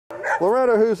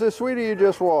Loretta, who's this sweetie you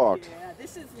just walked? Yeah,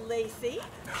 this is Lacey.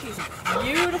 She's a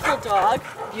beautiful dog,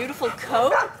 beautiful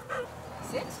coat.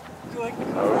 Sit. Good.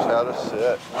 Knows how to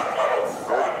sit.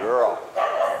 Good girl.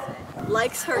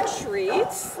 Likes her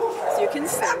treats, as you can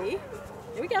see.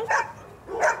 Here we go.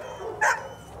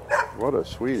 What a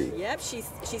sweetie. Yep,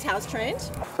 she's house trained.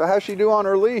 So how's she do on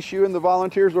her leash? You and the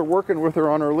volunteers are working with her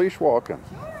on her leash walking.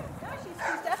 Sure. No,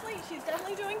 she's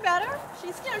definitely doing better.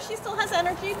 She still has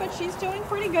energy, but she's doing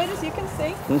pretty good, as you can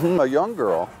see. A young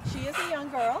girl. She is a young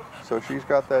girl. So she's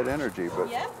got that energy, but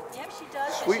Yep, she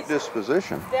does. sweet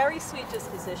disposition. Very sweet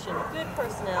disposition, good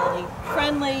personality,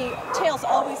 friendly, tail's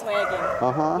always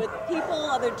wagging. With people,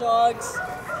 other dogs.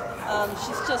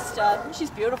 She's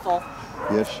beautiful.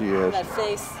 Yes, she is. That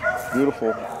face.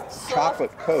 Beautiful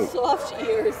chocolate coat. Soft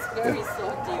ears, very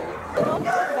soft ears.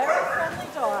 Very friendly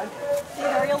dog. See,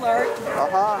 very alert.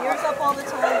 Ears up all the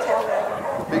time, tail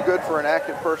wagging. Be good for an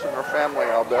active person or family,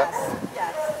 I'll bet.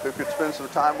 Yes. Who could spend some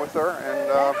time with her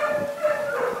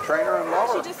and train her and love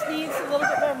her. She just needs a little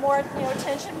bit more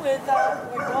attention with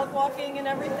dog walking and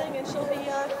everything, and she'll be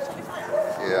fine.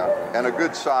 Yeah, and a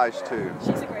good size too.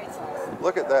 She's a great size.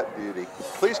 Look at that beauty.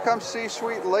 Please come see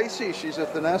sweet Lacey. She's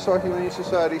at the Nassau Humane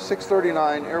Society,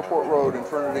 639 Airport Road in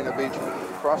Fernandina Beach,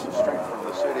 across the street from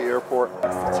the city airport.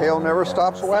 Tail never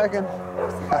stops wagging.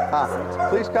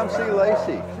 Please come see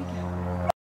Lacey.